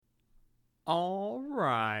All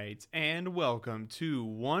right, and welcome to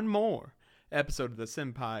one more episode of the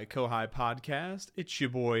Senpai Kohai podcast. It's your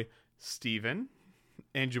boy Steven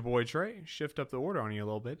and your boy Trey. Shift up the order on you a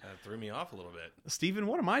little bit. That threw me off a little bit. Steven,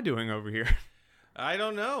 what am I doing over here? I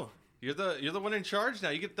don't know. You're the one in charge now.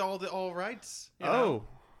 You get all rights. You know?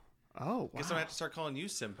 Oh, wow. Guess I'm gonna have to start calling you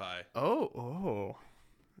senpai. Oh.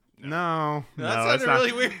 No, That it's sounded not.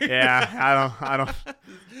 really weird. Yeah, I don't.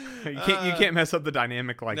 You can't mess up the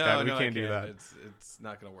dynamic like that. We I can't do that. It's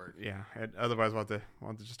not gonna work. Yeah, otherwise we'll have to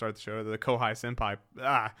just start the show. The Kohai Senpai.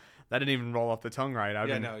 That didn't even roll off the tongue right.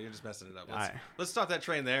 No, you're just messing it up. Let's stop that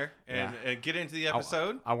train there and get into the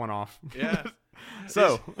episode. I went off. Yeah.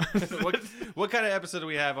 So, what kind of episode do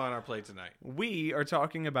we have on our plate tonight? We are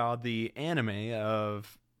talking about the anime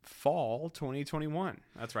of fall 2021.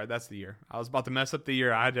 That's right. That's the year. I was about to mess up the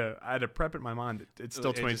year. I had to prep it in my mind. It's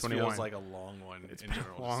still 2021. It feels like a long one. It's in been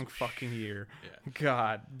general. a long fucking year. Yeah.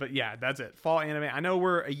 God. But yeah, that's it. Fall anime. I know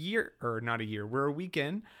we're not a year. We're a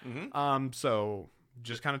weekend. Mm-hmm. So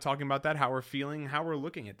just kind of talking about that, how we're feeling, how we're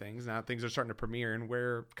looking at things. Now things are starting to premiere, and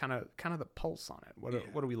where kind of the pulse on it.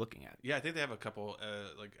 What are we looking at? Yeah, I think they have a couple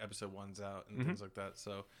like episode ones out and things like that.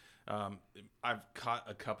 So I've caught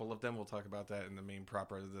a couple of them. We'll talk about that in the main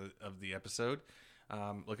proper of the episode.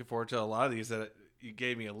 Looking forward to a lot of these. That you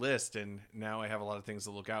gave me a list, and now I have a lot of things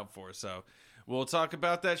to look out for. So we'll talk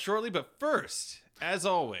about that shortly. But first, as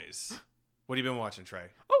always, what have you been watching, Trey?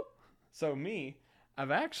 So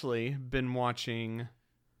I've actually been watching,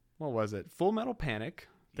 what was it? Full Metal Panic.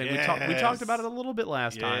 We talked about it a little bit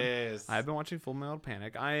last time. I've been watching Full Metal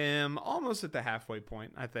Panic. I am almost at the halfway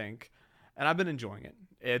point, I think, and I've been enjoying it.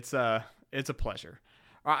 It's a pleasure.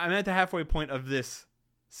 I'm at the halfway point of this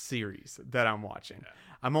series that I'm watching. Yeah.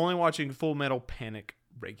 I'm only watching Full Metal Panic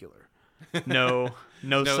regular. No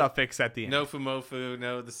suffix at the end. No Fumofu,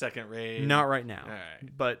 no the second raid. Not right now. All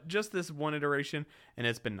right. But just this one iteration, and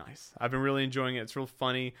it's been nice. I've been really enjoying it. It's real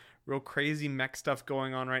funny, real crazy mech stuff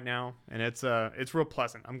going on right now, and it's real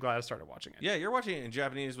pleasant. I'm glad I started watching it. Yeah, you're watching it in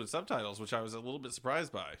Japanese with subtitles, which I was a little bit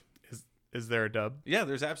surprised by. Is there a dub? Yeah,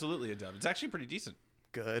 there's absolutely a dub. It's actually pretty decent.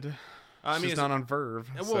 Good. I mean, it's not on Verve.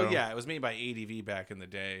 Well, so. yeah, it was made by ADV back in the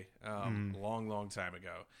day, long time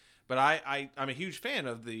ago. But I'm a huge fan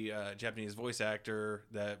of the Japanese voice actor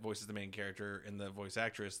that voices the main character and the voice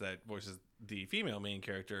actress that voices the female main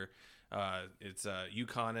character. It's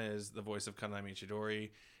Yukana is the voice of Kanami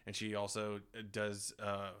Chidori, and she also does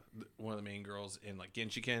one of the main girls in like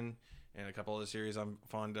Genshiken and a couple other series I'm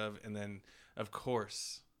fond of. And then, of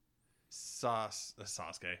course,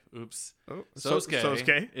 Sasuke. Oops. Oh,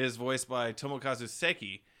 Sosuke is voiced by Tomokazu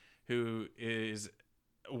Seki, who is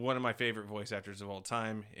one of my favorite voice actors of all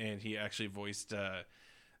time, and he actually voiced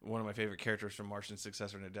one of my favorite characters from Martian's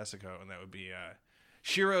successor Nadesico, and that would be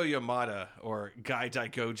Shiro Yamada, or Gai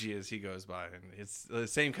Daigoji as he goes by. And it's the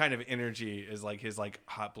same kind of energy as like his like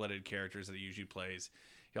hot-blooded characters that he usually plays.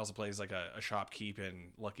 He also plays like a shopkeep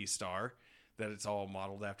in Lucky Star, that it's all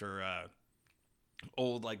modeled after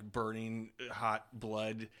old like burning hot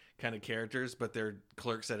blood kind of characters, but they're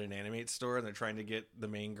clerks at an animate store, and they're trying to get the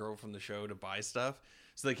main girl from the show to buy stuff.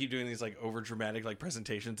 So they keep doing these like over dramatic like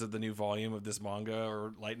presentations of the new volume of this manga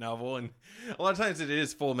or light novel, and a lot of times it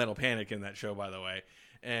is Full Metal Panic in that show, by the way.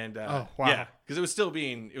 And oh, wow. Yeah, because it was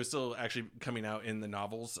still actually coming out in the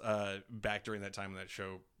novels back during that time when that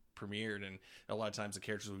show premiered, and a lot of times the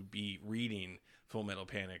characters would be reading Full Metal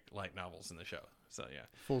Panic light novels in the show. So yeah,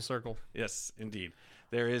 full circle. Yes, indeed.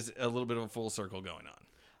 There is a little bit of a full circle going on.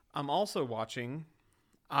 I'm also watching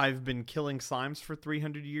I've Been Killing Slimes for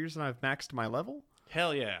 300 years and I've maxed my level.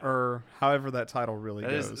 Hell yeah. Or however that title really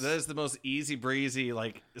goes. That is the most easy breezy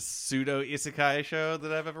like pseudo isekai show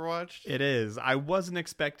that I've ever watched. It is. I wasn't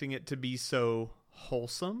expecting it to be so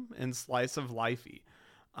wholesome and slice of lifey.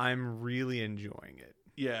 I'm really enjoying it.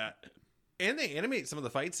 Yeah. And they animate some of the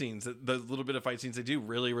fight scenes, the little bit of fight scenes they do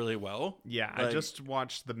really, really well. Yeah, like, I just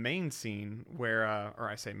watched the main scene where, or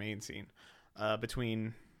I say main scene,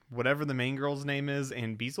 between whatever the main girl's name is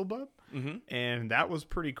and Beelzebub. Mm-hmm. And that was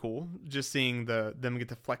pretty cool. Just seeing them get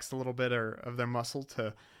to flex a little bit of their muscle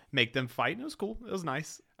to make them fight. And it was cool. It was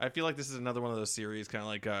nice. I feel like this is another one of those series, kind of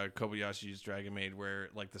like Kobayashi's Dragon Maid, where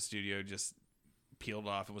like the studio just peeled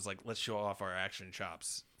off and was like, let's show off our action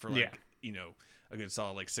chops for like, a good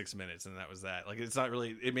solid like 6 minutes, and that was that. Like, it's not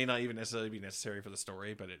really, it may not even necessarily be necessary for the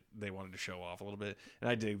story, but they wanted to show off a little bit, and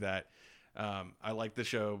I dig that. I like the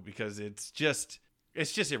show because it's just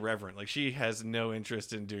irreverent. Like, she has no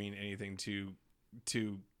interest in doing anything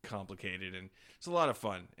too complicated, and it's a lot of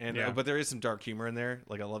fun. And but there is some dark humor in there.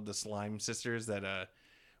 Like, I love the Slime sisters that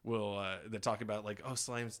that talk about like, oh,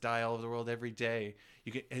 slimes die all over the world every day.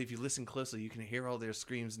 You can, if you listen closely, you can hear all their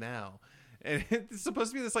screams now. And it's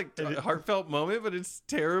supposed to be this like heartfelt moment, but it's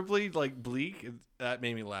terribly like bleak. That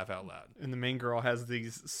made me laugh out loud. And the main girl has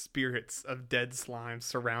these spirits of dead slimes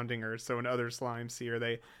surrounding her, so when other slimes see her,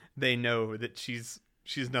 they know that she's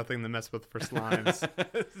nothing to mess with for slimes.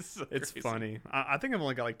 It's funny. I think I've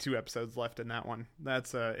only got like 2 episodes left in that one.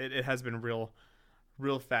 That's it has been real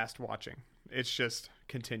fast watching. It's just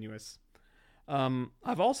continuous.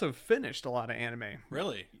 I've also finished a lot of anime.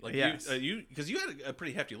 Really? Like yes. Because you had a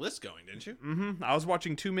pretty hefty list going, didn't you? Mm-hmm. I was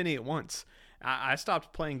watching too many at once. I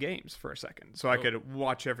stopped playing games for a second so I could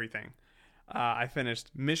watch everything. I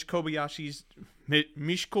finished Mish Kobayashi's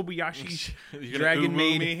Dragon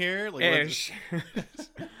Maid me here. Like,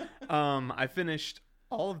 I finished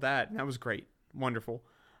all of that, and that was great, wonderful,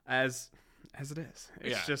 as it is.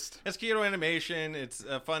 It's just it's Kyoto Animation. It's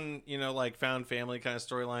a fun, like found family kind of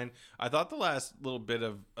storyline. I thought the last little bit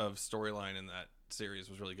of storyline in that series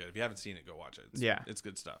was really good. If you haven't seen it, go watch it. It's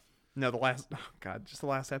good stuff. No, the last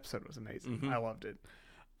episode was amazing. Mm-hmm. I loved it.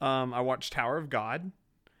 I watched Tower of God,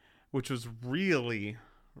 which was really,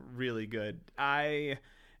 really good. It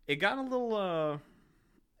got a little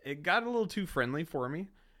too friendly for me.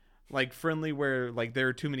 Like friendly where like there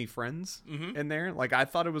are too many friends in there. Like I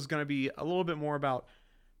thought it was going to be a little bit more about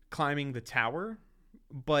climbing the tower,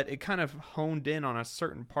 but it kind of honed in on a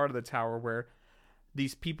certain part of the tower where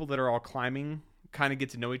these people that are all climbing kind of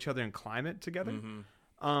get to know each other and climb it together. Mm-hmm.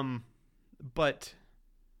 But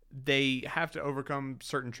they have to overcome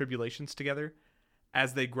certain tribulations together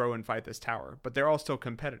as they grow and fight this tower, but they're all still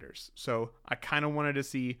competitors. So I kind of wanted to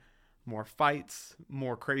see more fights,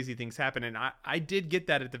 more crazy things happen. And I did get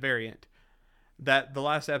that at the very end. That the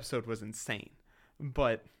last episode was insane,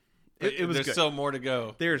 but it was there's good. Still more to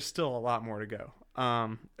go. There's still a lot more to go.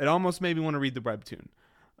 It almost made me want to read the webtoon,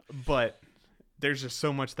 but there's just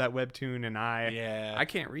so much that webtoon, and I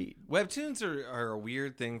can't read. Webtoons are a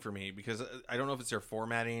weird thing for me because I don't know if it's their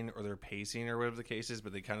formatting or their pacing or whatever the case is,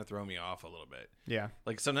 but they kind of throw me off a little bit. Yeah.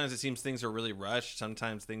 Like sometimes it seems things are really rushed.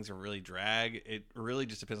 Sometimes things are really drag. It really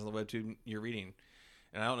just depends on the webtoon you're reading.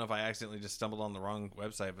 And I don't know if I accidentally just stumbled on the wrong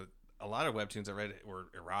website, but a lot of webtoons I read were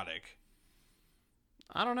erotic.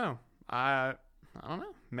 I don't know. I don't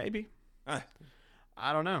know. Maybe.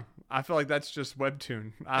 I don't know. I feel like that's just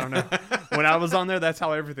webtoon. I don't know. When I was on there, that's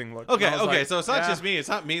how everything looked. Okay. Like, so it's not just me. It's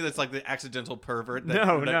not me that's like the accidental pervert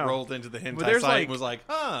that rolled into the hentai site and was like,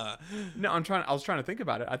 huh. No, I was trying to think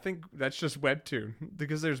about it. I think that's just webtoon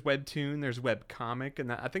because there's webtoon, there's webcomic,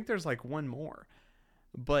 and I think there's like one more.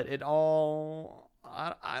 But it all...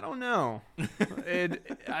 I don't know.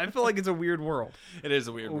 I feel like it's a weird world. It is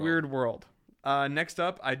a weird world. Next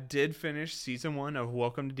up, I did finish season 1 of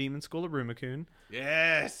Welcome to Demon School at Rumakun.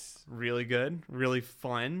 Yes. Really good. Really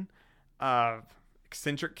fun.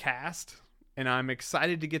 Eccentric cast. And I'm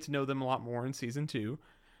excited to get to know them a lot more in season 2.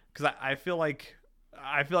 Because I feel like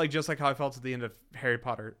just like how I felt at the end of Harry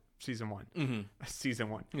Potter season 1. Mm-hmm. Season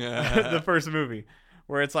 1. The first movie.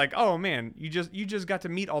 Where it's like, oh man, you just got to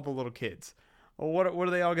meet all the little kids. Well, what are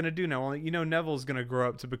they all going to do now? Well, Neville's going to grow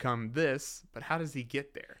up to become this, but how does he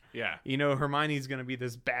get there? Yeah. Hermione's going to be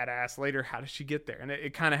this badass later. How does she get there? And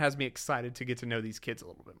it kind of has me excited to get to know these kids a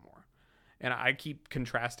little bit more. And I keep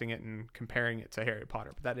contrasting it and comparing it to Harry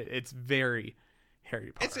Potter, but it's very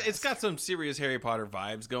Harry Potter. It's got some serious Harry Potter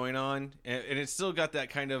vibes going on, and it's still got that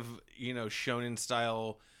kind of, shonen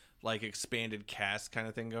style, like expanded cast kind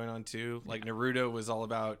of thing going on too. Like Naruto was all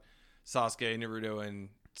about Sasuke, Naruto, and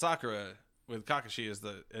Sakura, with Kakashi as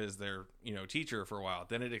their teacher for a while.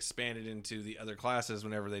 Then it expanded into the other classes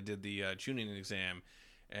whenever they did the Chunin exam,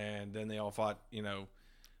 and then they all fought.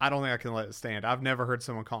 I don't think I can let it stand. I've never heard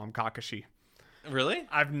someone call him Kakashi. Really?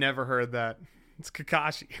 I've never heard that. It's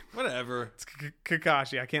Kakashi. Whatever. It's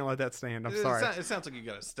Kakashi. I can't let that stand. I'm sorry. It sounds like you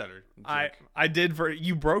got a stutter. I did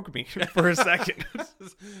you broke me for a second.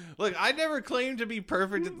 Look, I never claimed to be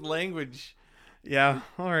perfect at the language. Yeah.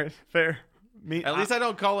 All right. Fair. At least I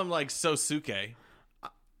don't call him like Sosuke.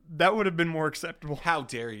 That would have been more acceptable. How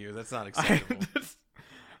dare you? That's not acceptable.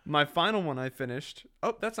 My final one I finished.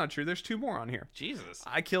 Oh, that's not true. There's 2 more on here. Jesus.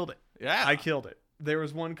 I killed it. Yeah. I killed it. There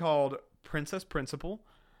was one called Princess Principal,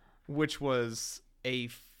 which was a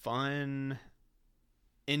fun,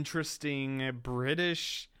 interesting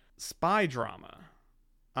British spy drama.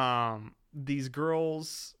 These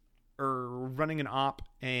girls are running an op,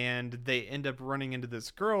 and they end up running into this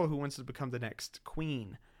girl who wants to become the next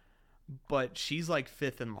queen, but she's like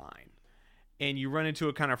 5th in line, and you run into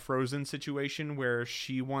a kind of Frozen situation where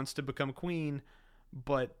she wants to become queen,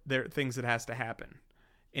 but there are things that has to happen,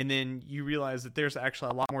 and then you realize that there's actually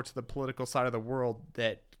a lot more to the political side of the world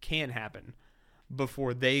that can happen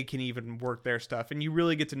before they can even work their stuff. And you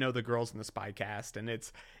really get to know the girls in the spy cast, and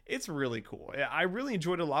it's really cool. I really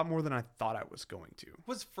enjoyed it a lot more than I thought I was going to.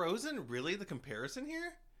 Was Frozen really the comparison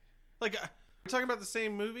here? Like, we're talking about the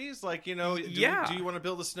same movies? Like, do you want to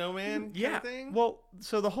build a snowman kind of thing? Well,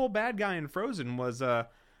 so the whole bad guy in Frozen was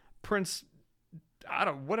Prince,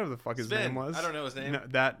 whatever the fuck his name was. I don't know his name. No,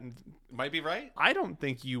 that might be right. I don't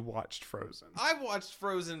think you watched Frozen. I watched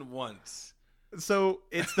Frozen once. So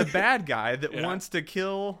it's the bad guy that wants to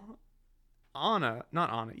kill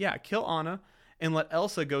kill Anna and let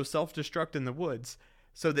Elsa go self-destruct in the woods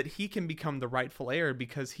so that he can become the rightful heir,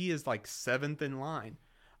 because he is like 7th in line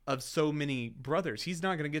of so many brothers. He's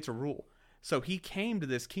not going to get to rule. So he came to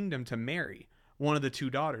this kingdom to marry one of the 2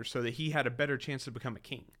 daughters so that he had a better chance to become a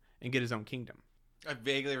king and get his own kingdom. I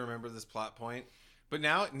vaguely remember this plot point, but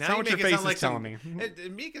now you make it sound like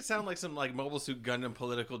it make it sound like some like Mobile Suit Gundam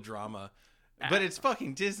political drama. But it's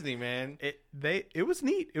fucking Disney, man. It was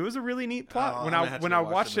neat. It was a really neat plot when I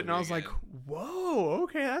watched it, and I was like, "Whoa,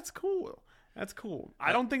 okay, that's cool. That's cool."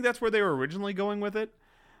 I don't think that's where they were originally going with it,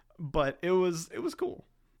 but it was cool.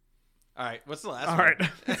 All right, what's the last one? All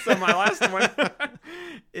right, so my last one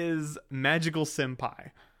is Magical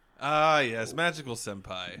Senpai. Ah, yes, Magical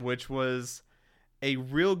Senpai, which was a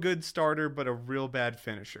real good starter, but a real bad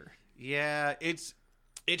finisher. Yeah, its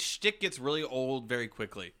shtick gets really old very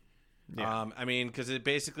quickly. Yeah. I mean, because it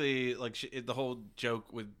basically, like, the whole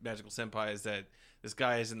joke with Magical Senpai is that this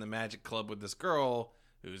guy is in the magic club with this girl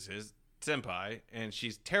who's his senpai, and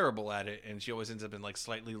she's terrible at it, and she always ends up in, like,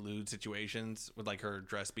 slightly lewd situations with, like, her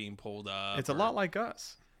dress being pulled up. It's a lot like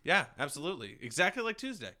us. Yeah, absolutely. Exactly like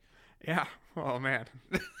Tuesday. Yeah. Oh, man.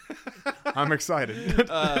 I'm excited.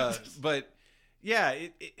 But, yeah,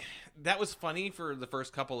 that was funny for the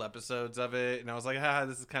first couple episodes of it, and I was like,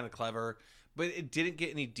 this is kind of clever. But it didn't get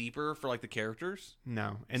any deeper for, like, the characters.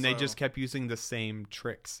 No. And they just kept using the same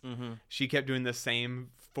tricks. Mm-hmm. She kept doing the same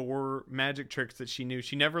 4 magic tricks that she knew.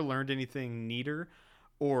 She never learned anything neater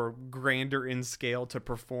or grander in scale to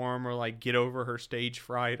perform or, like, get over her stage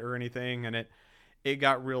fright or anything. And it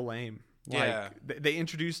got real lame. Yeah. Like, they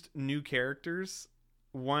introduced new characters.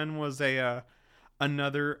 One was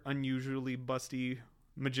another unusually busty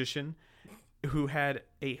magician who had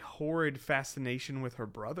a horrid fascination with her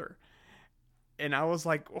brother. And I was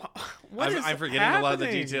like, I'm forgetting happening? A lot of the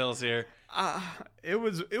details here. It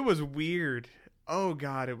was weird. Oh,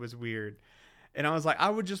 God, it was weird. And I was like, I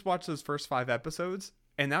would just watch those first 5 episodes,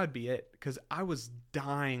 and that would be it. Because I was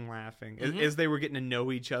dying laughing as they were getting to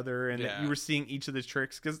know each other, and you were seeing each of the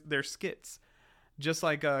tricks, because they're skits. Just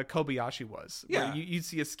like Kobayashi was. Yeah. You'd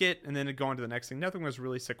see a skit, and then it'd go on to the next thing. Nothing was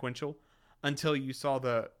really sequential until you saw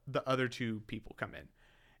the other 2 people come in.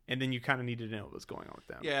 And then you kind of needed to know what was going on with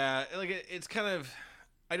them. Yeah, like it's kind of,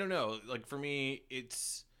 I don't know. Like for me,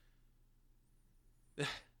 it's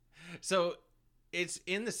so it's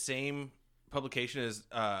in the same publication as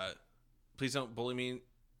Please Don't Bully Me,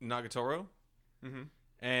 Nagatoro,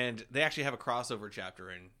 and they actually have a crossover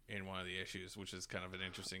chapter in one of the issues, which is kind of an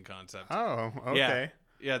interesting concept. Oh, okay.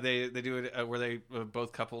 Yeah, they do it where they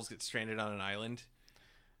both couples get stranded on an island.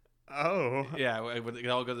 Oh. Yeah, they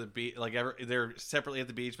all go to the beach. Like, they're separately at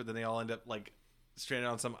the beach, but then they all end up, like, stranded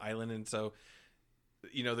on some island. And so,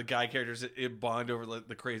 the guy characters bond over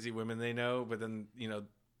the crazy women they know. But then,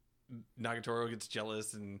 Nagatoro gets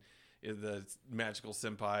jealous, and the magical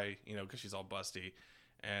senpai, because she's all busty.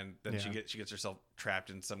 And then she gets herself trapped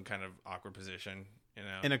in some kind of awkward position,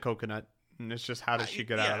 in a coconut. And it's just, how does she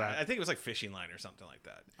get out of that? I think it was like fishing line or something like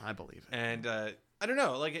that. I believe it. And I don't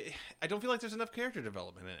know. Like, I don't feel like there's enough character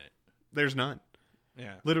development in it. There's none.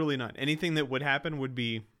 Yeah. Literally none. Anything that would happen would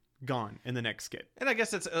be gone in the next skit. And I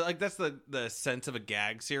guess that's the sense of a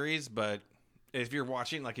gag series, but if you're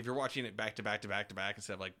watching it back to back to back to back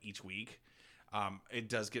instead of like each week, it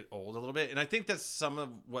does get old a little bit. And I think that's some of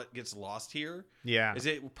what gets lost here. Yeah. Is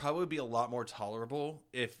it would probably be a lot more tolerable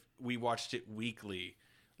if we watched it weekly,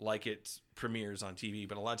 like it premieres on TV.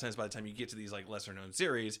 But a lot of times by the time you get to these like lesser known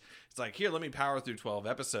series, it's like, here, let me power through 12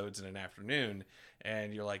 episodes in an afternoon.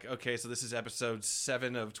 And you're like, okay, so this is episode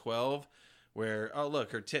 7 of 12 where, oh,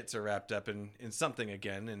 look, her tits are wrapped up in something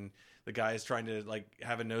again. And the guy is trying to like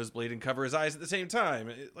have a nosebleed and cover his eyes at the same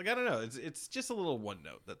time. I don't know. It's just a little one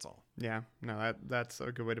note. That's all. Yeah, no, that's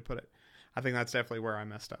a good way to put it. I think that's definitely where I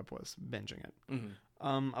messed up, was binging it.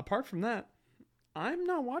 Mm-hmm. Apart from that, I'm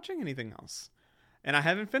not watching anything else. And I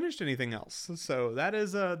haven't finished anything else, so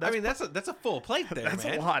that's a full plate there. That's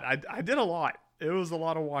man. A lot. I did a lot. It was a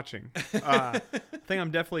lot of watching. I think I'm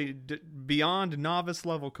definitely beyond novice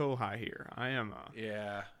level Kohai here. I am.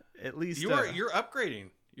 At least you're upgrading.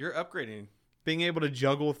 You're upgrading. Being able to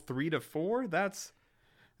juggle 3 to 4. That's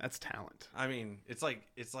That's talent. I mean, it's like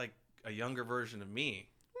a younger version of me.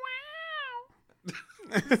 Wow.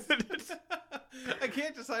 I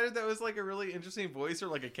can't decide if that was like a really interesting voice or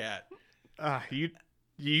like a cat.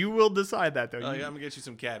 You will decide that though. I'm gonna get you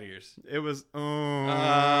some cat ears. It was. What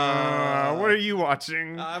are you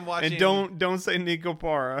watching? I'm watching. And don't say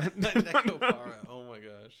Nekopara. Nekopara. Oh my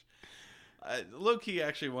gosh. Low key,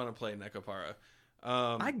 actually want to play Nekopara.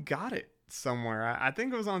 I got it somewhere. I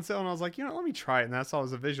think it was on sale, and I was like, let me try it. And I saw it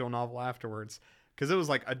was a visual novel afterwards because it was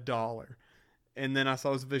like $1. And then I saw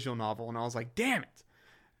it was a visual novel, and I was like, damn it.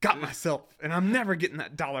 Got myself, and I'm never getting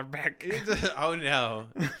that $1 back. Oh no.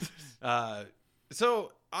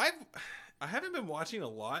 So I haven't been watching a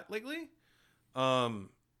lot lately,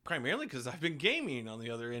 primarily because I've been gaming on the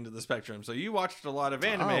other end of the spectrum. So you watched a lot of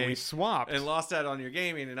anime, we swapped, and lost out on your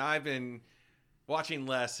gaming, and I've been watching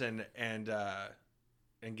less and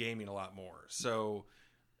gaming a lot more. So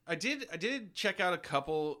I did check out a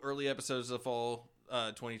couple early episodes of fall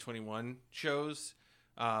 2021 shows.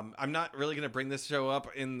 I'm not really going to bring this show up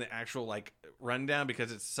in the actual like rundown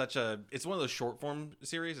because it's one of those short form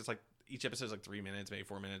series. It's like each episode is like 3 minutes, maybe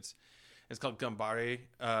 4 minutes. It's called Gambare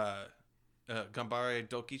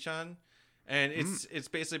Doki-chan, and it's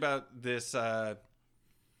basically about this office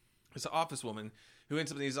woman who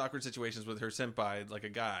ends up in these awkward situations with her senpai, like a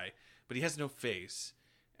guy, but he has no face,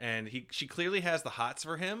 and she clearly has the hots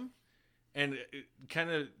for him, and it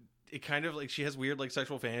kind of like she has weird like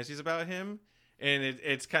sexual fantasies about him. And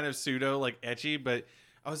it's kind of pseudo like ecchi, but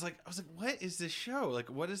I was like, what is this show? Like,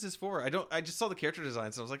 what is this for? I just saw the character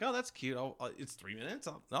design, so I was like, oh, that's cute. It's 3 minutes.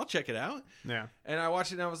 I'll check it out. Yeah. And I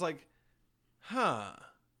watched it, and I was like, huh,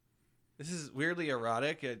 this is weirdly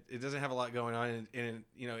erotic. It doesn't have a lot going on, and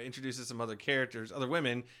introduces some other characters, other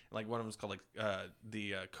women. Like one of them is called like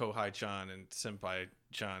the Kohai-chan and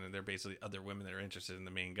Senpai-chan, and they're basically other women that are interested in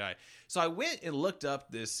the main guy. So I went and looked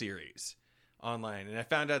up this series online, and I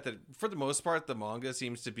found out that for the most part the manga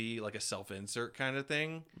seems to be like a self-insert kind of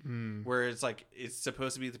thing, where it's like it's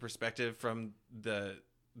supposed to be the perspective from the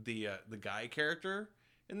guy character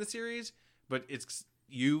in the series, but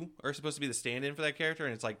you are supposed to be the stand-in for that character,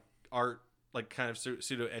 and it's like art, like kind of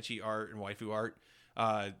pseudo ecchi art and waifu art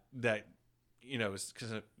that is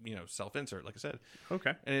because self-insert, like I said.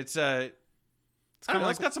 Okay. And it's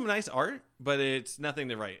it's got some nice art, but it's nothing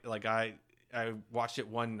to write. Like I watched it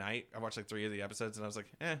one night. I watched like 3 of the episodes, and I was like,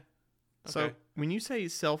 okay. So when you say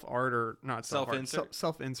self-art or not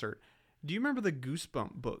self-insert, do you remember the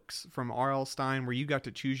Goosebump books from R.L. Stine where you got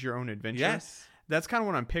to choose your own adventure? Yes. That's kind of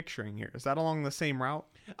what I'm picturing here. Is that along the same route?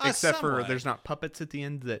 Except for there's not puppets at the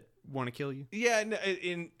end that want to kill you? Yeah,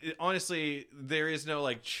 honestly, there is no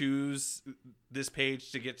like choose this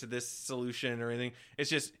page to get to this solution or anything. It's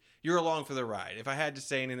just you're along for the ride. If I had to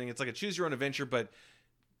say anything, it's like a choose your own adventure, but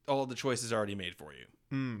all the choices are already made for you.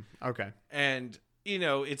 Okay. And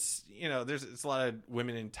it's a lot of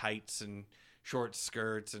women in tights and short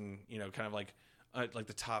skirts, and kind of like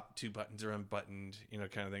the top 2 buttons are unbuttoned,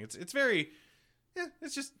 kind of thing. It's very,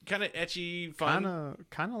 it's just kind of ecchi, fun.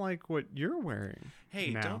 Kind of like what you're wearing. Hey,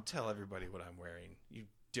 now. Don't tell everybody what I'm wearing, you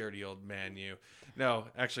dirty old man. You. No,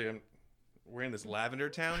 actually, I'm wearing this Lavender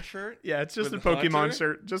Town shirt. Yeah, it's just a Pokemon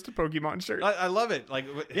shirt. Just a Pokemon shirt. I love it. Like,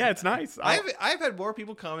 yeah, it's nice. I've had more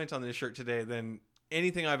people comment on this shirt today than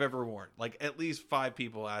anything I've ever worn. Like, at least 5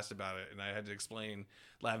 people asked about it, and I had to explain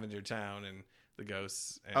Lavender Town and the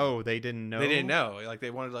ghosts. And they didn't know. They didn't know. Like,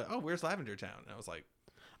 they wanted oh, where's Lavender Town? And I was like,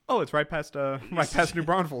 oh, it's right past New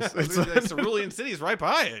Braunfels. It's Cerulean City is right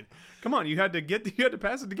by it. Come on, you had to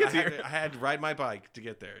pass it to get here. I had to ride my bike to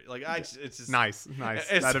get there. Like it's just nice.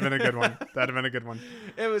 That'd have been a good one.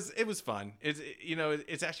 It was fun.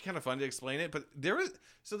 It's actually kind of fun to explain it. But there was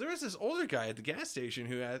this older guy at the gas station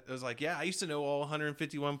who was like, yeah, I used to know all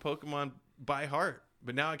 151 Pokemon by heart,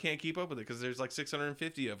 but now I can't keep up with it because there's like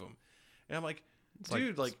 650 of them. And I'm like,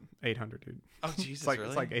 dude, like 800, dude. Oh Jesus, really?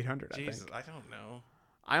 It's like 800. Jesus, I don't know.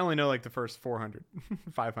 I only know like the first 400,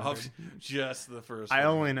 500. Oh, just the first. I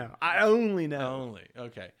only know.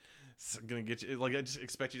 Okay. So I'm gonna get you. Like I just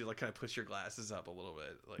expect you to like kind of push your glasses up a little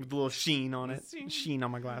bit, like with a little sheen on it. Sheen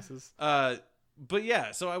on my glasses. But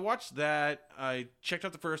yeah. So I watched that. I checked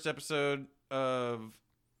out the first episode of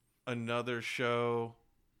another show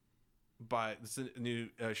by this new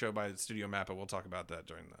show by Studio Mappa. We'll talk about that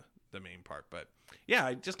during the main part. But yeah,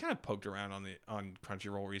 I just kind of poked around on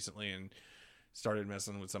Crunchyroll recently and started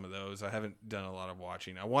messing with some of those. I haven't done a lot of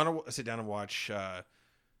watching. I want to sit down and watch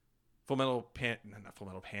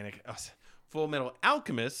Full Metal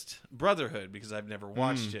Alchemist Brotherhood because I've never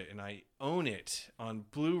watched it, and I own it on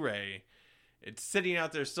Blu-ray. It's sitting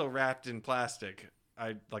out there still wrapped in plastic,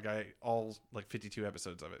 all 52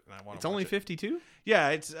 episodes of it, and I want. It's only 52. Yeah,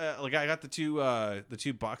 it's I got the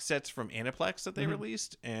two box sets from Aniplex that they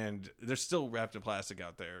released, and they're still wrapped in plastic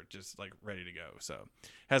out there, just ready to go. So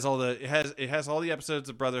it has all the episodes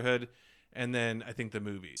of Brotherhood, and then I think the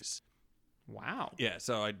movies. Wow. Yeah,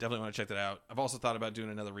 so I definitely want to check that out. I've also thought about doing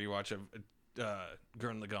another rewatch of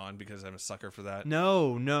Gurren Lagann because I'm a sucker for that.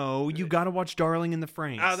 No, you got to watch Darling in the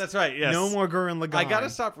Franxx. Oh, that's right. Yes. No more Gurren Lagann. I got to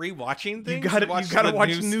stop rewatching things. You got to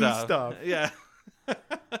watch new stuff. Yeah.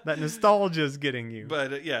 That nostalgia is getting you.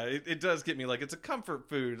 But it does get me. It's a comfort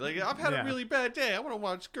food. I've had a really bad day. I want to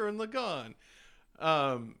watch Gurren Lagann.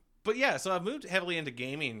 But yeah, so I've moved heavily into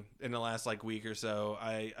gaming in the last week or so.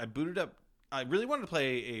 I booted up. I really wanted to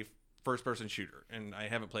play a first-person shooter, and I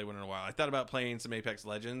haven't played one in a while. I thought about playing some Apex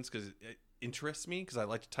Legends because it interests me because I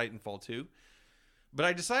liked Titanfall 2. But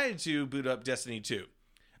I decided to boot up Destiny 2.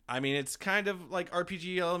 I mean, it's kind of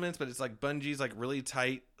RPG elements, but it's Bungie's really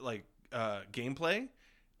tight gameplay.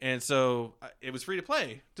 And so it was free to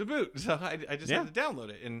play to boot. So I just had to download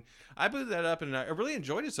it. And I booted that up, and I really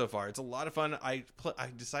enjoyed it so far. It's a lot of fun. I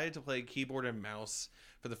decided to play keyboard and mouse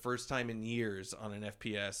for the first time in years on an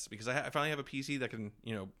FPS because I finally have a PC that can,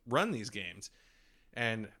 run these games.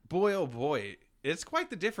 And boy, oh boy, it's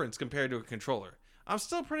quite the difference compared to a controller. I'm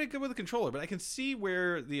still pretty good with a controller, but I can see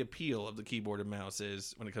where the appeal of the keyboard and mouse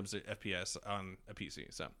is when it comes to FPS on a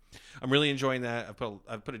PC. So I'm really enjoying that.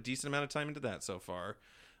 I've put a decent amount of time into that so far.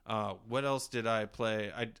 What else did I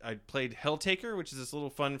play? I played Helltaker, which is this little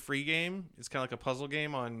fun free game. It's kind of like a puzzle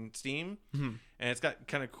game on Steam, and it's got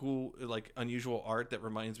kind of cool, unusual art that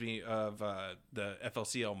reminds me of the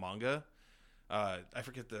FLCL manga. I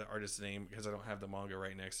forget the artist's name because I don't have the manga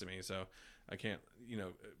right next to me, so I can't,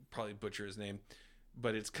 probably butcher his name.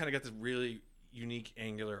 But it's kind of got this really unique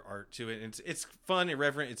angular art to it. And it's fun,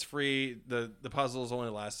 irreverent. It's free. The puzzles only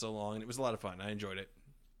last so long, and it was a lot of fun. I enjoyed it.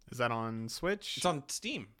 Is that on Switch? It's on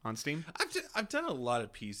Steam. On Steam? I've done a lot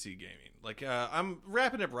of PC gaming. I'm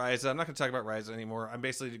wrapping up Ryza. I'm not going to talk about Ryza anymore. I'm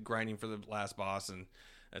basically grinding for the last boss, and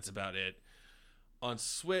that's about it. On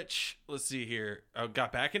Switch, let's see here. I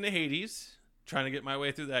got back into Hades, trying to get my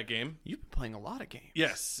way through that game. You've been playing a lot of games.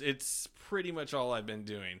 Yes, it's pretty much all I've been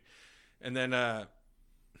doing. And then I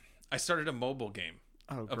started a mobile game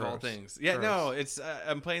of all things. Yeah, gross. No, it's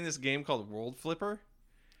I'm playing this game called World Flipper.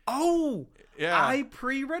 Oh, yeah! I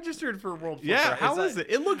pre-registered for World Flipper. Yeah, how is it?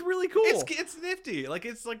 It looked really cool. It's nifty.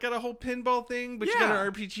 It's got a whole pinball thing, but you got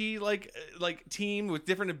an RPG like team with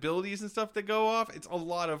different abilities and stuff that go off. It's a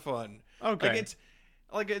lot of fun. Okay,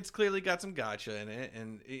 it's clearly got some gacha in it,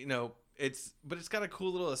 and but it's got a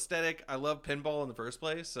cool little aesthetic. I love pinball in the first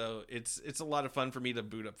place, so it's a lot of fun for me to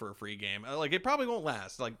boot up for a free game. It probably won't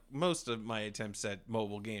last. Most of my attempts at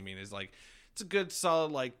mobile gaming is it's a good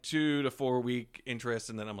solid 2 to 4 week interest,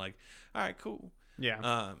 and then I'm like, all right, cool.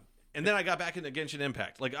 Yeah. And then I got back into Genshin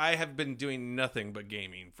Impact. I have been doing nothing but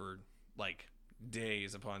gaming for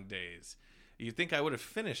days upon days. You'd think I would have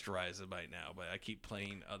finished Ryza by now, but I keep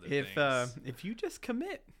playing other things. If you just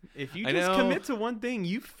commit, commit to one thing,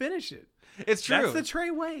 you finish it. It's true. That's the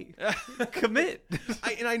Trey way. Commit.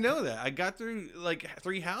 I know that. I got through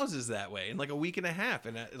 3 houses that way in a week and a half,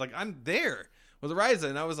 and I'm there with Ryza,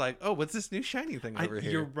 and I was like, oh, what's this new shiny thing over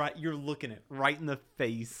here? You're right. You're looking it right in the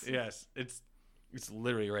face. Yes, it's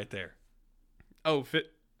literally right there. Oh,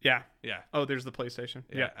 Yeah. Yeah. Oh, there's the PlayStation.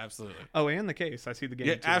 Yeah, absolutely. Oh, and the case. I see the game.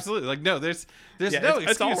 Yeah, too. absolutely. No, there's no excuse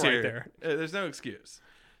it's all here. Right there. There's no excuse.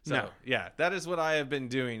 So, yeah, that is what I have been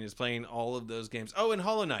doing, is playing all of those games. Oh, and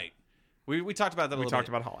Hollow Knight. We talked about that a little bit. We talked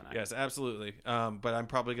about Hollow Knight. Yes, absolutely. But I'm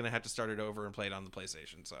probably going to have to start it over and play it on the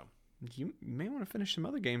PlayStation, so. You may want to finish some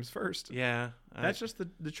other games first. Yeah. That's just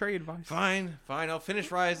the Trey advice. Fine. I'll finish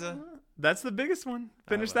Ryza. That's the biggest one.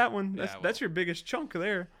 Finish that one. That's your biggest chunk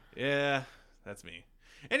there. Yeah, that's me.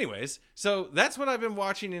 Anyways, so that's what I've been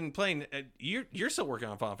watching and playing. You're still working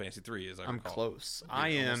on Final Fantasy 3, as I recall. I'm close. I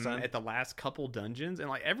am at the last couple dungeons,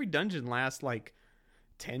 and every dungeon lasts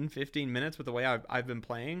 10, 15 minutes with the way I've been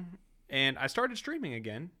playing. And I started streaming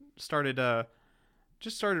again.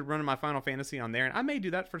 Just started running my Final Fantasy on there, and I may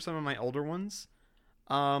do that for some of my older ones.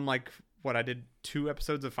 I did 2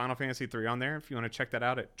 episodes of Final Fantasy 3 on there. If you want to check that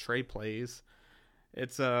out at Trey Plays,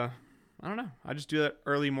 it's I don't know. I just do that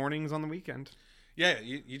early mornings on the weekend. Yeah,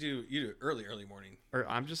 you do early morning. Or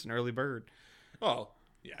I'm just an early bird. Oh,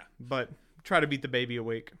 yeah. But try to beat the baby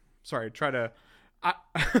awake. Sorry, I try to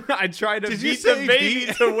Did beat the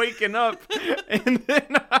baby to waking up, and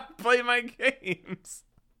then I play my games.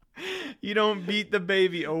 You don't beat the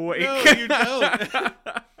baby awake. No, you don't.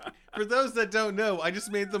 For those that don't know, I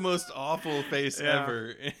just made the most awful face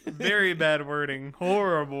ever. Very bad wording.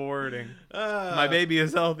 Horrible wording. My baby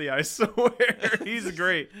is healthy, I swear. He's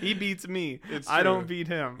great. He beats me. I don't beat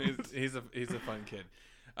him. He's a fun kid.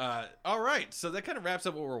 All right, so that kind of wraps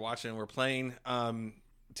up what we're watching and we're playing.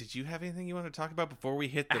 Did you have anything you want to talk about before we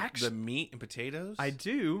hit the meat and potatoes? I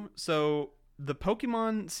do. So the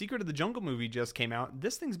Pokemon Secret of the Jungle movie just came out.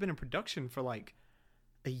 This thing's been in production for like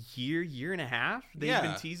a year and a half. They've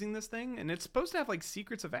been teasing this thing, and it's supposed to have like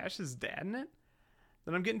secrets of Ash's dad in it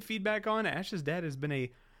that I'm getting feedback on. Ash's dad has been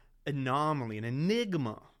a anomaly, an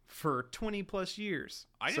enigma for 20 plus years.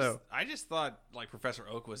 I just thought like Professor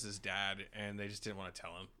Oak was his dad, and they just didn't want to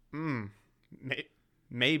tell him.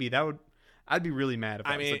 Maybe that would. I'd be really mad if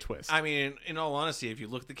that was a twist. I mean, in all honesty, if you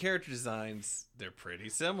look at the character designs, they're pretty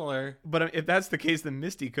similar. But if that's the case, then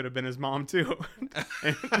Misty could have been his mom too.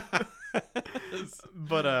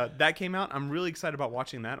 But that came out. I'm really excited about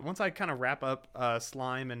watching that. Once I kind of wrap up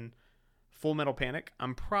Slime and Full Metal Panic,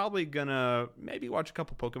 I'm probably gonna maybe watch a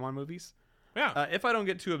couple Pokemon movies. Yeah. If I don't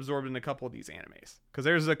get too absorbed in a couple of these animes, because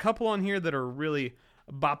there's a couple on here that are really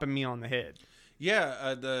bopping me on the head.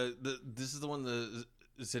 Yeah. This is the one the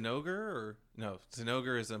Zinogre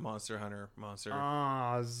is a monster hunter monster.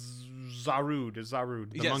 Zarude,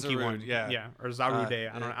 the monkey Zarude, one. Yeah, or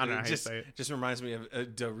Zarude. I don't know how you say it. Just reminds me of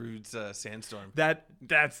Darude's Sandstorm.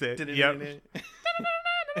 That's it. Yep.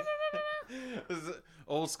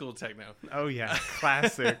 Old school techno. Oh yeah,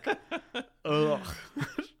 classic. Ugh.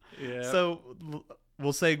 Yeah. So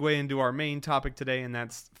we'll segue into our main topic today, and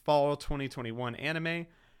that's fall 2021 anime.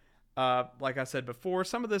 Like I said before,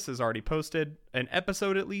 some of this is already posted, an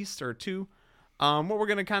episode at least, or two. What we're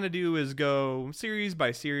going to kind of do is go series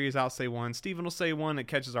by series. I'll say one. Steven will say one that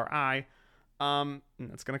catches our eye. And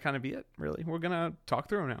that's going to kind of be it, really. We're going to talk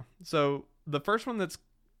through them now. So the first one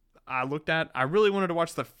I looked at, I really wanted to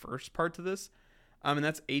watch the first part to this. And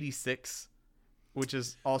that's 86, which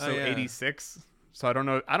is also 86. So I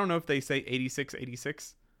don't know if they say 86,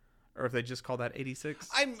 or if they just call that 86.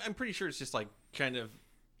 I'm pretty sure it's just like kind of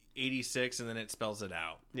 86 and then it spells it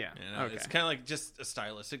out. Yeah. Okay. It's kind of like just a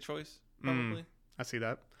stylistic choice, probably. I see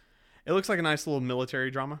that. It looks like a nice little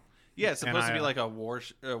military drama. Yeah, it's supposed to be like a war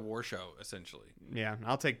show, essentially. Yeah,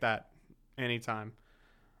 I'll take that anytime.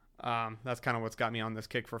 That's kind of what's got me on this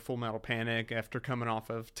kick for Full Metal Panic after coming off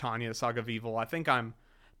of Tanya Saga of Evil. I think I'm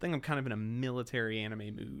kind of in a military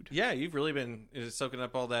anime mood. Yeah, you've really been soaking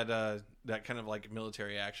up all that kind of like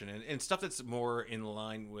military action and stuff that's more in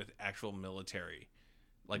line with actual military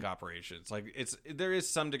like operations. Like there is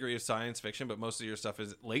some degree of science fiction, but most of your stuff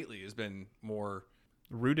lately has been more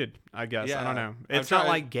rooted, I guess. Yeah. I don't know. It's not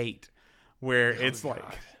like Gate, where it's like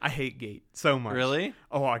I hate Gate so much. Really?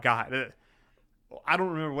 Oh my god. I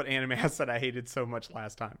don't remember what anime I said I hated so much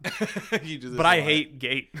last time. You do this but I hate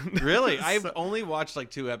Gate. Really? I've only watched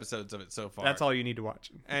like 2 episodes of it so far. That's all you need to watch.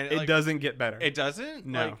 And it doesn't get better. It doesn't?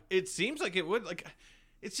 No. Like, it seems like it would. Like,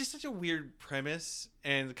 it's just such a weird premise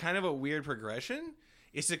and kind of a weird progression.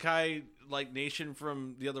 Isekai like nation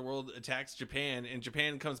from the other world attacks Japan, and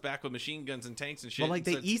Japan comes back with machine guns and tanks and shit. But like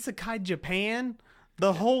they isekai Japan,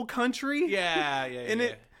 the whole country. Yeah.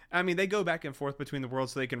 I mean, they go back and forth between the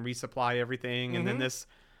worlds so they can resupply everything, and then this.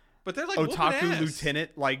 But they're like otaku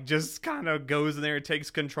lieutenant, like just kind of goes in there and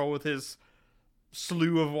takes control with his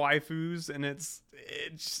slew of waifus, and it's.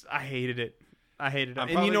 I hated it.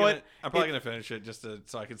 And you know what? I'm probably gonna finish it just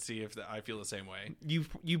so I can see if I feel the same way.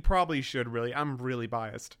 You probably should really. I'm really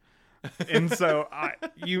biased, and so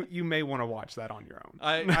you may want to watch that on your own.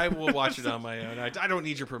 I will watch it on my own. I don't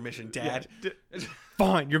need your permission, Dad. Yeah,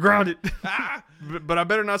 fine, you're grounded. But I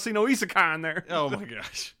better not see no isekai in there. Oh my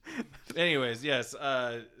gosh. Anyways, yes.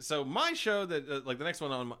 So my show that like the next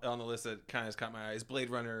one on the list that kind of has caught my eye is Blade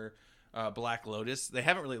Runner. Black Lotus. They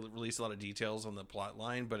haven't really released a lot of details on the plot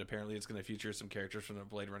line, but apparently it's going to feature some characters from the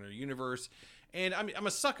Blade Runner universe. And I'm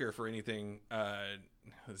a sucker for anything.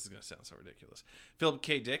 This is going to sound so ridiculous. Philip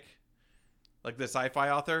K. Dick, like the sci-fi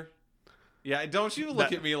author. Yeah, don't you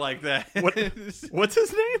look at me like that. What's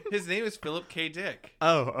his name? His name is Philip K. Dick.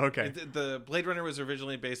 Oh, okay. The Blade Runner was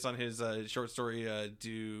originally based on his short story.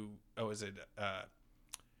 Do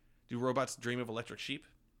robots dream of electric sheep?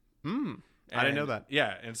 I didn't know that.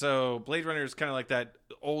 Yeah, and so Blade Runner is kind of like that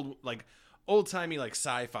old-timey like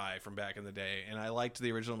sci-fi from back in the day, and I liked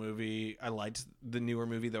the original movie. I liked the newer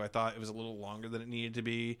movie, though I thought it was a little longer than it needed to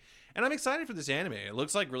be. And I'm excited for this anime. It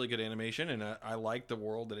looks like really good animation, and I like the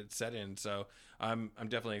world that it's set in, so I'm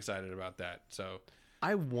definitely excited about that. So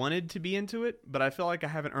I wanted to be into it, but I feel like I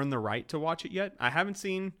haven't earned the right to watch it yet. I haven't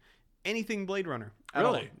seen anything Blade Runner.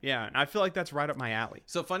 Really? Yeah, and I feel like that's right up my alley.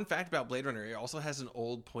 So fun fact about Blade Runner, it also has an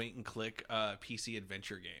old point-and-click PC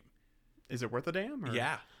adventure game. Is it worth a damn? Or?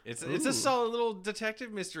 Yeah, it's a solid little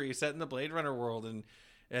detective mystery set in the Blade Runner world, and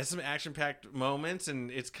it has some action-packed moments, and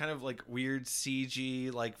it's kind of like weird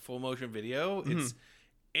CG, like full motion video. Mm-hmm.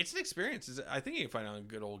 It's an experience. I think you can find it on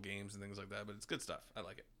good old games and things like that, but it's good stuff. I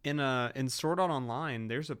like it. In Sword Art Online,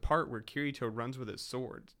 there's a part where Kirito runs with his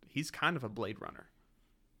sword. He's kind of a Blade Runner.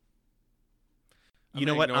 You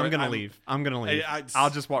know what? I'm gonna leave. I'll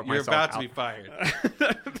just walk myself out. You're about to be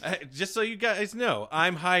fired. Just so you guys know,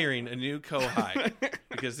 I'm hiring a new co-hire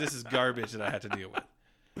because this is garbage that I have to deal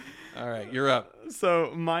with. All right, you're up.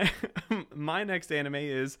 So my next anime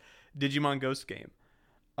is Digimon Ghost Game.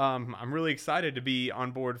 I'm really excited to be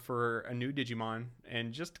on board for a new Digimon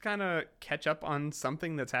and just kind of catch up on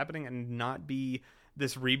something that's happening and not be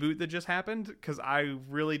this reboot that just happened, because I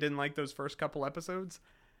really didn't like those first couple episodes.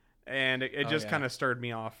 And it just kind of stirred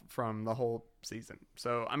me off from the whole season.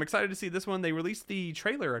 So I'm excited to see this one. They released the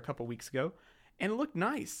trailer a couple weeks ago, and it looked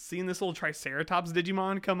nice. Seeing this little Triceratops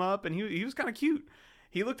Digimon come up, and he was kind of cute.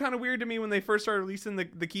 He looked kind of weird to me when they first started releasing the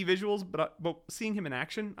key visuals, but seeing him in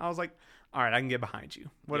action, I was like, all right, I can get behind you.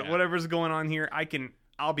 Whatever's going on here,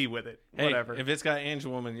 I'll be with it. Hey, whatever. If it's got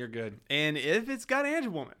Angel Woman, you're good. And if it's got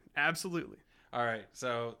Angel Woman, absolutely. All right,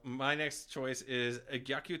 so my next choice is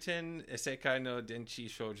Gyakuten Isekai no Denchi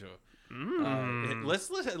Shoujo. Let's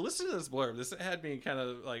listen to this blurb. This had me kind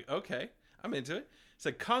of like, okay, I'm into it. It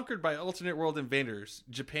said, conquered by alternate world invaders,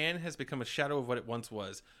 Japan has become a shadow of what it once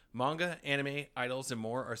was. Manga, anime, idols, and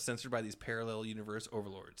more are censored by these parallel universe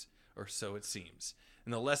overlords, or so it seems.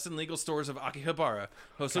 In the less than legal stores of Akihabara,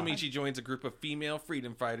 Hosomichi joins a group of female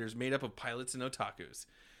freedom fighters made up of pilots and otakus.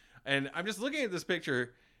 And I'm just looking at this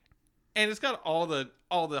picture, and it's got all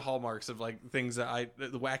the hallmarks of like things that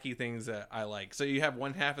the wacky things that I like. So you have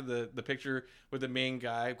one half of the picture with the main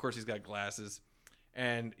guy. Of course, he's got glasses,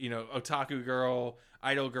 and otaku girl,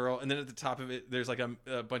 idol girl, and then at the top of it, there's like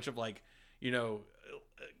a bunch of like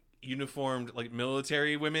uniformed like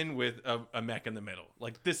military women with a mech in the middle.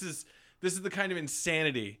 Like this is the kind of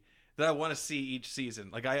insanity that I want to see each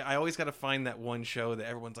season. Like I always got to find that one show that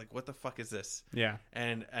everyone's like, what the fuck is this? Yeah.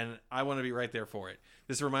 And I want to be right there for it.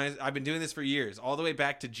 I've been doing this for years, all the way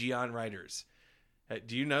back to Gion Riders.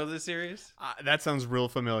 Do you know this series? That sounds real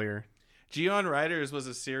familiar. Gion Riders was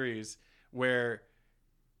a series where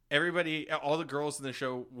all the girls in the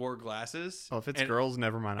show wore glasses. Oh, if it's girls,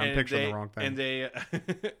 never mind. I'm picturing the wrong thing.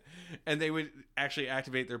 And they would actually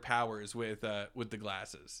activate their powers with the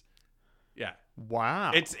glasses. Yeah.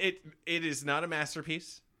 Wow. It is not a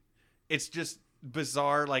masterpiece. It's just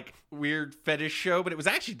bizarre, like weird fetish show, but it was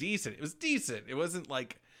actually decent. It was decent. It wasn't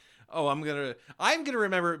like, oh, I'm gonna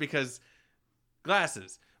remember it because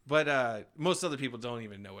glasses. But most other people don't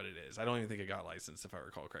even know what it is. I don't even think it got licensed, if I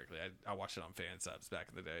recall correctly. I watched it on fan subs back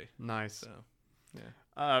in the day. Nice. So,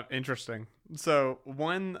 yeah. Interesting. So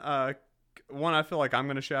one I feel like I'm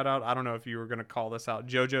gonna shout out. I don't know if you were gonna call this out.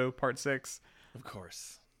 JoJo Part 6. Of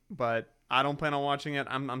course. But I don't plan on watching it.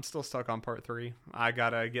 I'm still stuck on Part 3. I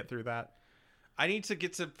gotta get through that. I need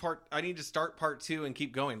to start Part 2 and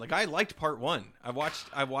keep going. Like I liked Part 1. I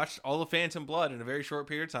watched all of Phantom Blood in a very short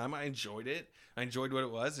period of time. I enjoyed it. I enjoyed what it